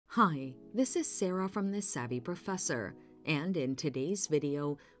Hi, this is Sarah from The Savvy Professor, and in today's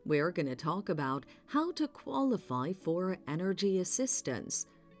video, we're going to talk about how to qualify for energy assistance.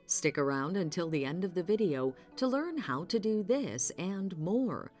 Stick around until the end of the video to learn how to do this and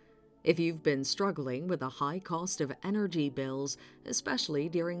more. If you've been struggling with a high cost of energy bills, especially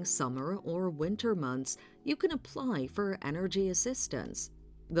during summer or winter months, you can apply for energy assistance.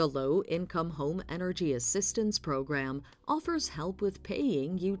 The Low-Income Home Energy Assistance Program offers help with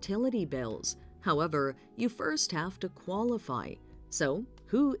paying utility bills. However, you first have to qualify. So,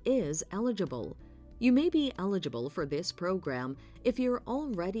 who is eligible? You may be eligible for this program if you're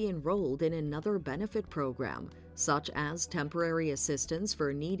already enrolled in another benefit program, such as temporary assistance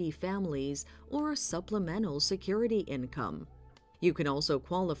for needy families or supplemental security income. You can also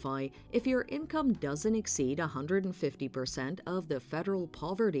qualify if your income doesn't exceed 150% of the federal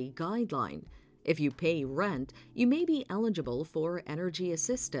poverty guideline. If you pay rent, you may be eligible for energy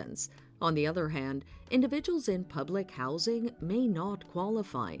assistance. On the other hand, individuals in public housing may not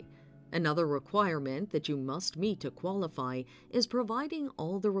qualify. Another requirement that you must meet to qualify is providing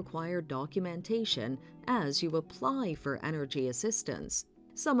all the required documentation as you apply for energy assistance.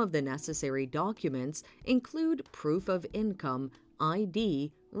 Some of the necessary documents include proof of income,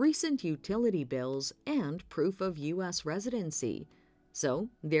 ID, recent utility bills, and proof of U.S. residency. So,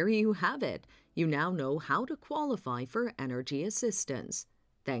 there you have it. You now know how to qualify for energy assistance.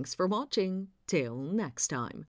 Thanks for watching. Till next time.